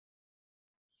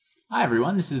Hi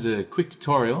everyone, this is a quick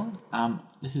tutorial.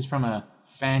 This is from a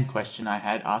fan question I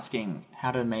had asking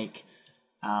how to make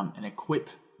an equip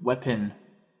weapon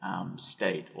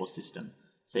state or system.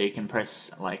 So you can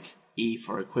press like E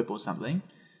for equip or something,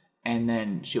 and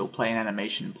then she'll play an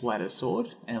animation and pull out her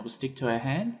sword, and it will stick to her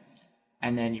hand.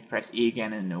 And then you press E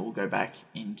again, and it will go back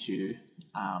into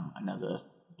another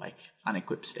like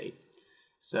unequipped state.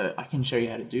 So I can show you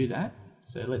how to do that.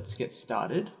 So let's get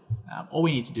started. All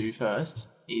we need to do first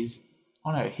is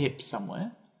on her hip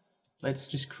somewhere, let's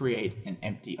just create an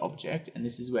empty object, and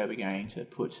this is where we're going to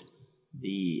put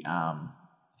the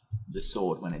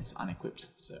sword when it's unequipped.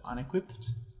 So unequipped,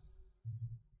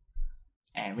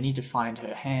 and we need to find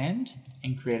her hand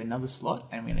and create another slot,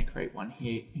 and we're going to create one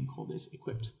here and call this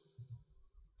equipped.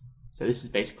 So this is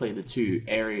basically the two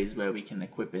areas where we can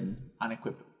equip and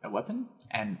unequip a weapon,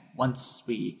 and once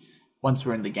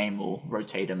we're in the game, we'll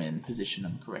rotate them and position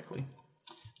them correctly.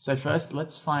 So first,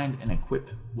 let's find an equip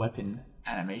weapon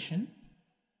animation.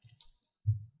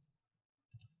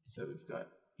 So we've got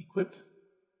equip.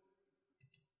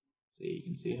 So you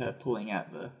can see her pulling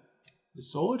out the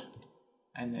sword,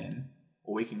 and then,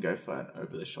 or we can go for an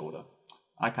over the shoulder.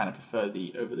 I kind of prefer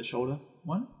the over the shoulder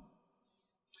one.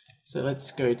 So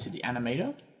let's go to the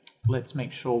animator. Let's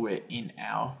make sure we're in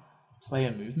our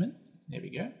player movement. There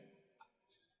we go.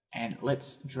 And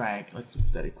let's look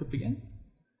for that equip again.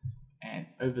 And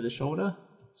over the shoulder.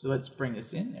 So let's bring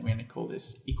this in, and we're going to call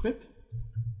this equip.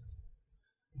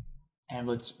 And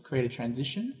let's create a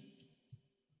transition.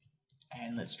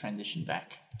 And let's transition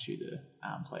back to the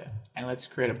player. And let's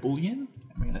create a boolean,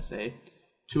 and we're going to say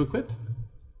to equip.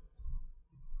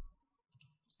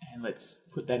 And let's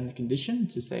put that in the condition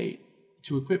to say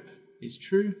to equip is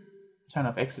true, turn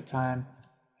off exit time,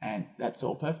 and that's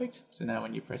all perfect. So now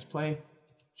when you press play,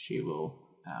 she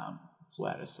will pull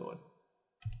out her sword.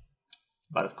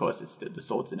 But of course, it's the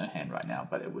sword's in her hand right now,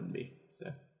 but it wouldn't be.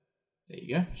 So there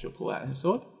you go. She'll pull out her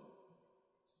sword.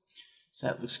 So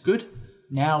that looks good.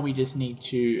 Now we just need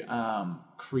to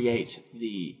create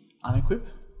the unequip,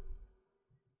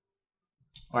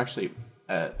 or actually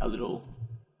a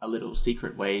little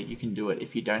secret way you can do it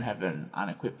if you don't have an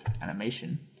unequip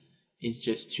animation is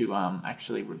just to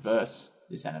actually reverse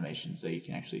this animation, so you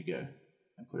can actually go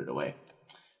and put it away.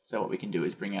 So what we can do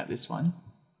is bring out this one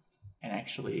and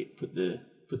actually put the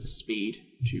speed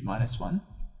to -1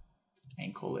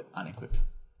 and call it unequip.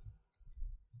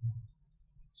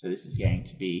 So this is going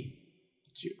to be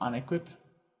to unequip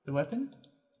the weapon,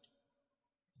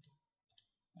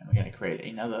 and we're going to create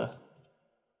another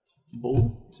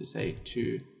bool to say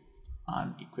to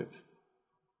unequip.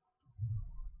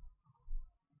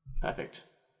 Perfect.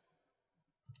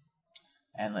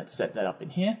 And let's set that up in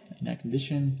here in our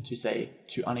condition to say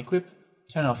to unequip,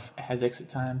 turn off has exit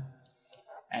time,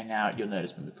 and now you'll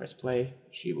notice when we press play,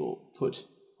 she will put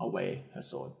away her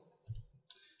sword.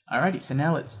 Alrighty, so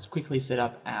now let's quickly set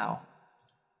up our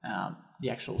the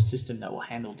actual system that will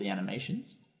handle the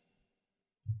animations.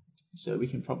 So we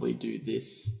can probably do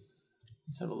this.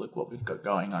 Let's have a look what we've got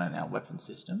going on in our weapon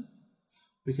system.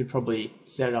 We could probably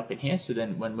set it up in here, so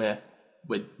then when we're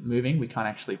moving, we can't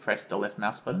actually press the left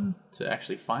mouse button to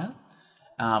actually fire.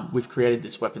 We've created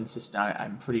this weapon system,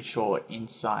 I'm pretty sure,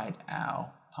 inside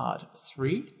our part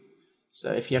 3.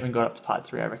 So if you haven't got up to part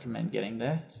 3, I recommend getting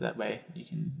there, so that way you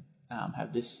can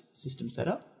have this system set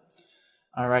up.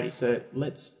 Alrighty, so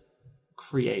let's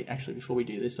create, actually before we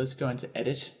do this, let's go into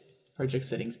Edit, Project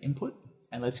Settings, Input,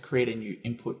 and let's create a new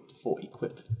input for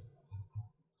equip.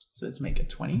 So let's make it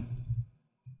 20.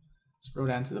 Scroll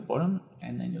down to the bottom,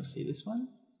 and then you'll see this one.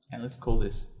 And let's call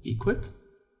this equip.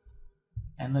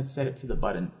 And let's set it to the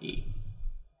button E.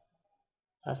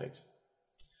 Perfect.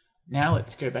 Now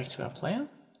let's go back to our player,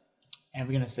 and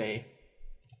we're going to say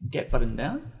get button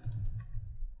down,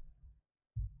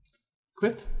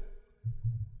 equip.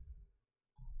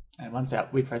 And once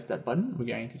we press that button, we're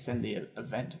going to send the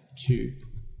event to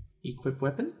equip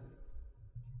weapon.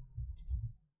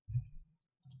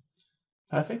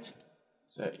 Perfect.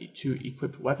 So to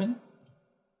equip weapon,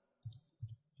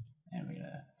 and we're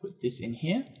going to put this in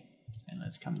here, and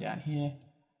let's come down here,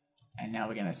 and now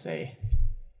we're going to say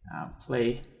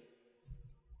play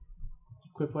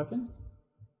equip weapon.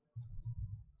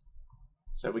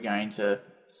 So we're going to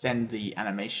send the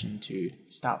animation to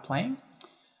start playing.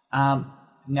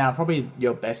 Now probably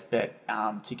your best bet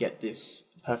to get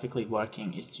this perfectly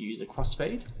working is to use a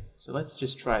crossfade. So let's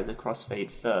just try the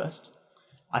crossfade first.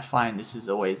 I find this is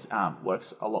always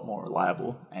works a lot more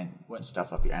reliable and won't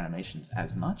stuff up your animations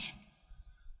as much.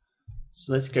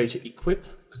 So let's go to equip,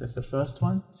 because that's the first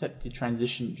one. Set the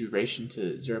transition duration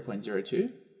to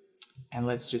 0.02, and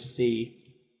let's just see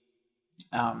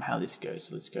how this goes.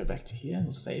 So let's go back to here,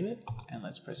 we'll save it, and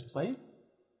let's press play.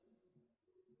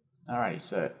 Alrighty,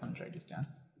 so I'm gonna drag this down.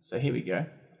 So here we go,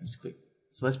 just click.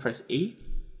 So let's press E.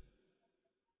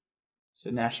 So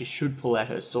now she should pull out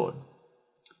her sword.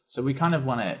 So we kind of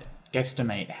want to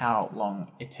guesstimate how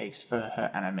long it takes for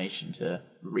her animation to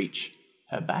reach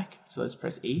her back. So let's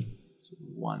press E. So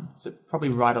 1. So probably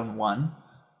right on 1,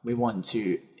 we want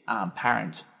to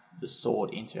parent the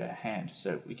sword into her hand.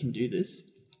 So we can do this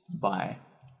by,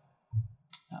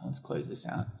 let's close this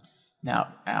out.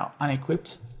 Now our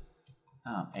unequipped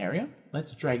area,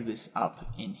 let's drag this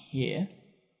up in here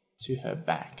to her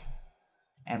back.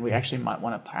 And we actually might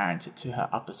want to parent it to her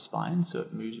upper spine so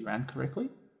it moves around correctly.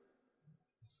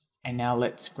 And now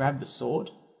let's grab the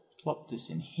sword, plop this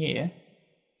in here,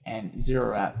 and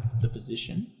zero out the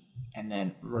position, and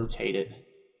then rotate it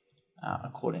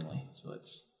accordingly. So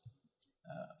let's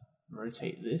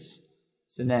rotate this.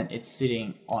 So then it's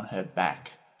sitting on her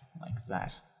back like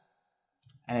that.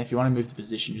 And if you want to move the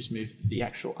position, just move the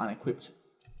actual unequipped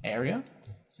area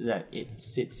so that it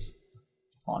sits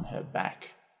on her back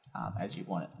as you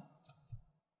want it.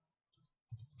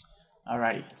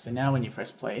 Alrighty, so now when you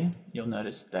press play, you'll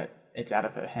notice that it's out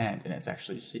of her hand and it's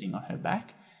actually sitting on her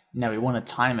back. Now we want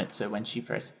to time it so when you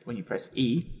press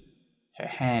E, her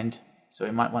hand, so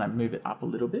we might want to move it up a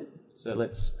little bit. So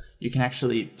you can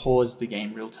actually pause the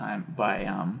game real time by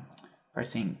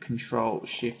pressing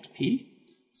Control-Shift-P.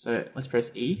 So let's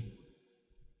press E.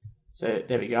 So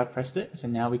there we go, I pressed it. So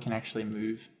now we can actually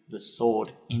move the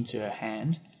sword into her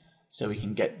hand so we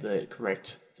can get the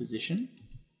correct position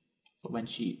for when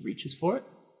she reaches for it.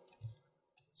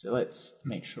 So let's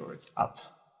make sure it's up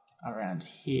around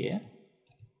here.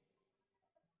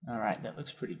 All right, that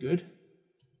looks pretty good.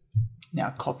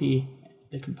 Now copy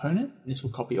the component. This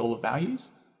will copy all the values.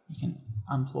 You can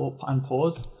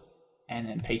unpause and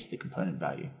then paste the component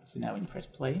value. So now when you press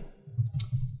play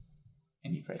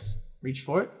and you press reach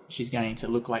for it, she's going to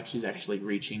look like she's actually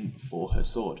reaching for her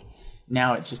sword.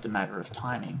 Now it's just a matter of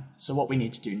timing. So what we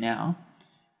need to do now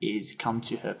is come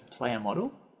to her player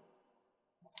model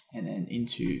and then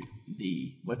into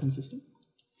the weapon system.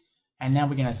 And now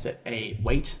we're going to set a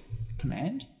wait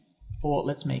command for,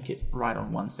 let's make it right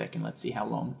on 1 second. Let's see how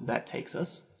long that takes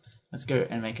us. Let's go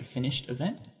and make a finished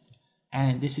event.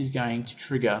 And this is going to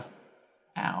trigger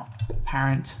our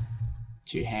parent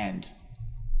to hand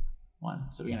one.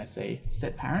 So we're going to say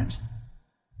set parent.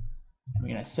 And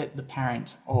we're going to set the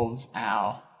parent of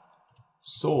our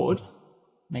sword.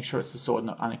 Make sure it's the sword,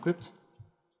 not unequipped.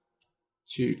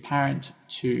 To parent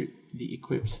to the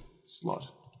equipped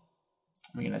slot.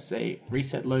 We're going to say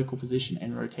reset local position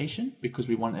and rotation because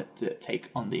we want it to take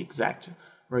on the exact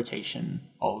rotation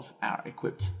of our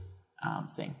equipped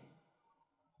thing.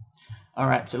 All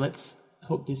right, so let's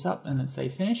hook this up and let's say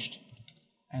finished.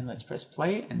 And let's press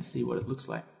play and see what it looks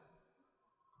like.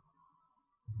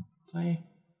 Play.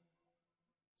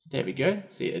 So there we go.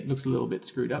 See, it looks a little bit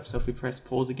screwed up. So if we press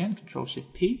pause again,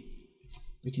 Control-Shift-P,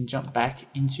 we can jump back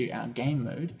into our game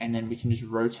mode and then we can just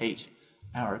rotate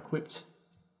our equipped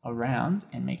around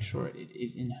and make sure it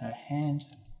is in her hand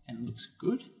and looks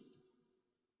good.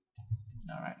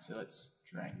 All right, so let's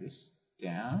drag this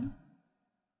down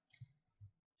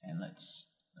and let's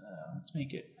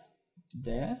make it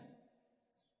there.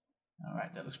 All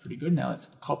right, that looks pretty good. Now let's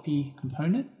copy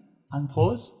component,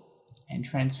 unpause, and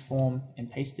transform and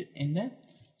paste it in there.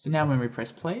 So now when we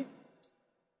press play,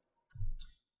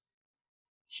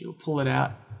 she'll pull it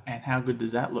out, and how good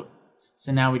does that look?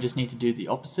 So now we just need to do the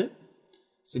opposite.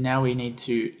 So now we need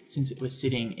to, since we're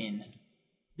sitting in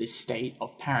this state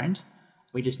of parent,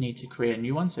 we just need to create a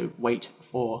new one. So wait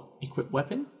for equip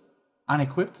weapon,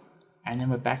 unequip, and then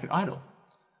we're back at idle.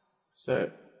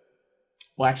 So,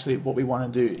 well, actually what we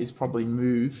want to do is probably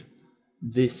move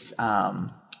this,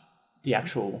 the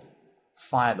actual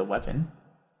fire the weapon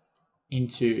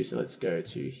into, so let's go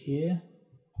to here,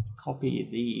 copy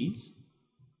these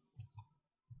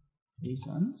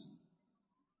ones,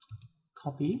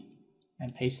 copy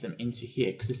and paste them into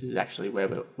here because this is actually where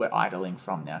we're idling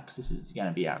from now because this is going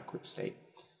to be our equip state.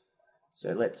 So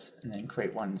and then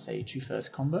create one, say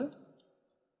 2-first combo.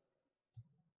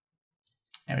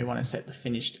 And we want to set the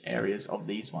finished areas of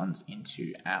these ones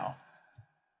into our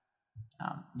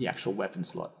the actual weapon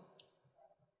slot.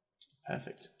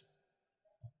 Perfect.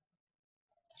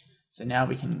 So now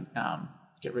we can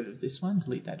get rid of this one,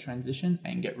 delete that transition,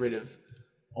 and get rid of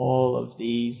all of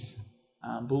these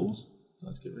bools. So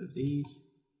let's get rid of these.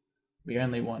 We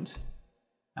only want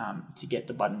to get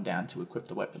the button down to equip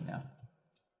the weapon now.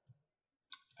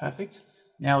 Perfect.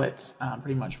 Now let's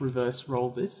pretty much reverse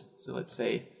roll this. So let's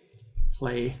say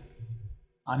play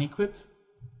unequip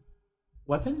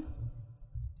weapon,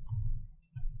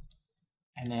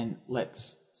 and then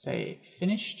let's say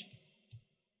finished.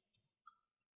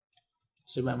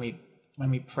 So when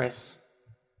we press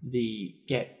the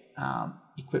get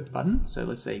equip button, so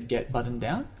let's say get button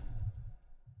down,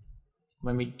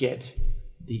 when we get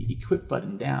the equip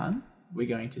button down, we're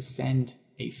going to send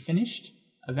a finished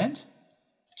event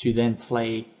to then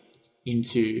play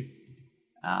into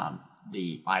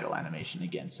the idle animation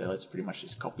again. So let's pretty much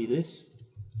just copy this,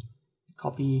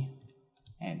 copy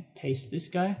and paste this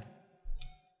guy.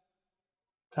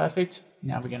 Perfect.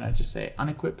 Now we're going to just say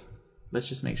unequip. Let's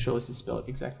just make sure this is spelled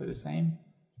exactly the same.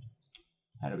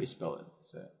 How do we spell it?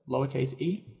 So lowercase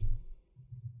e.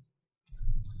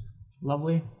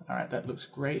 Lovely. All right, that looks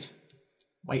great.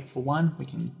 Wait for one. We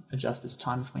can adjust this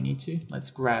time if we need to. Let's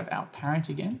grab our parent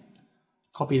again.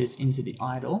 Copy this into the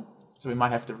idle. So we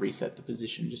might have to reset the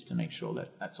position just to make sure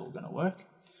that that's all going to work.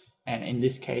 And in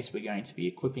this case, we're going to be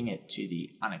equipping it to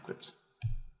the unequipped.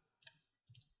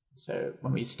 So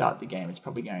when we start the game, it's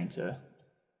probably going to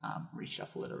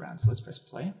reshuffle it around. So let's press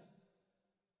play.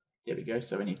 There we go.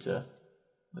 So we need to,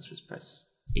 let's just press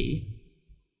E.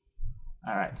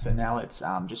 All right. So now let's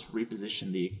just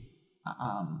reposition the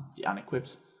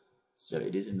unequipped so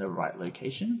it is in the right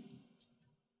location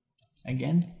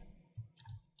again.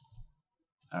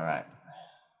 All right.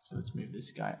 So let's move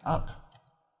this guy up.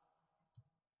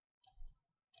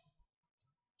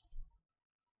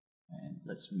 And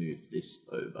let's move this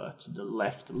over to the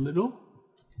left a little.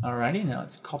 Alrighty, now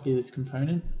let's copy this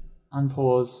component,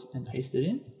 unpause and paste it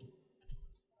in.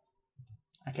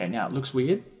 Okay, now it looks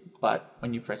weird, but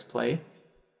when you press play,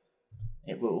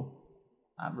 it will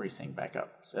resync back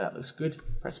up. So that looks good.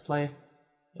 Press play,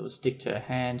 it will stick to her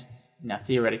hand. Now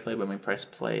theoretically, when we press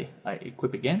play,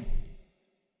 equip again,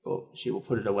 she will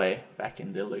put it away back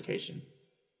in the location.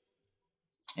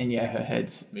 And yeah, her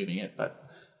head's moving it, but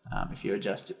if you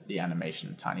adjust the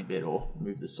animation a tiny bit or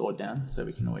move the sword down, so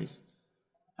we can always,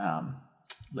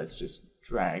 let's just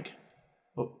drag,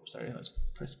 let's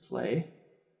press play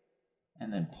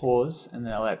and then pause, and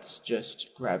then let's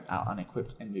just grab our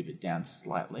unequipped and move it down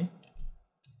slightly.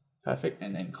 Perfect,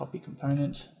 and then copy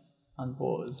component,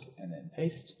 unpause, and then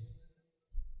paste.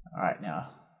 All right,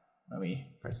 now when we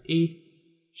press E,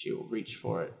 she will reach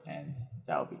for it, and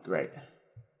that'll be great.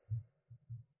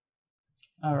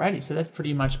 Alrighty, so that's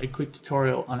pretty much a quick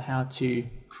tutorial on how to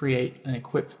create and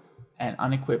equip and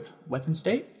unequip weapon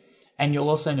state. And you'll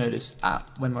also notice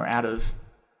when we're out of,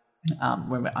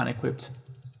 when we're unequipped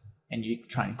and you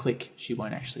try and click, she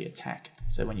won't actually attack.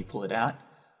 So when you pull it out,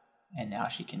 and now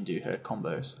she can do her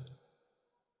combos.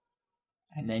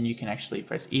 And then you can actually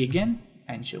press E again,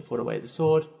 and she'll put away the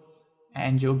sword,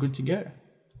 and you're good to go.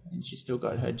 And she's still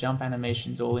got her jump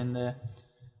animations all in there.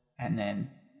 And then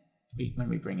when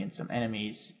we bring in some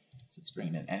enemies, let's bring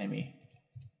in an enemy,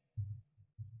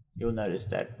 you'll notice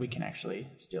that we can actually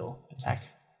still attack,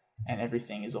 and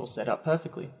everything is all set up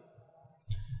perfectly.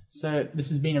 So this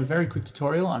has been a very quick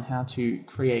tutorial on how to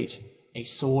create a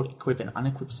sword, equip, and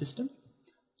unequip system.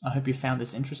 I hope you found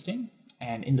this interesting,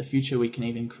 and in the future we can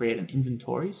even create an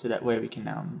inventory, so that way we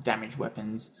can damage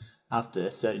weapons after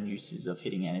certain uses of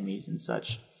hitting enemies and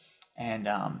such. And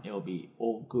it will be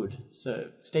all good. So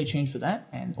stay tuned for that,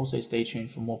 and also stay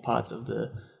tuned for more parts of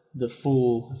the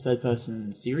full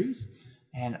third-person series.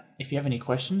 And if you have any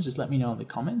questions, just let me know in the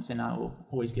comments, and I will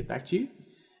always get back to you.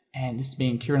 And this has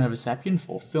been Kieran Oversapien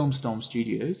for Filmstorm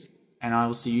Studios, and I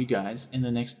will see you guys in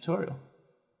the next tutorial.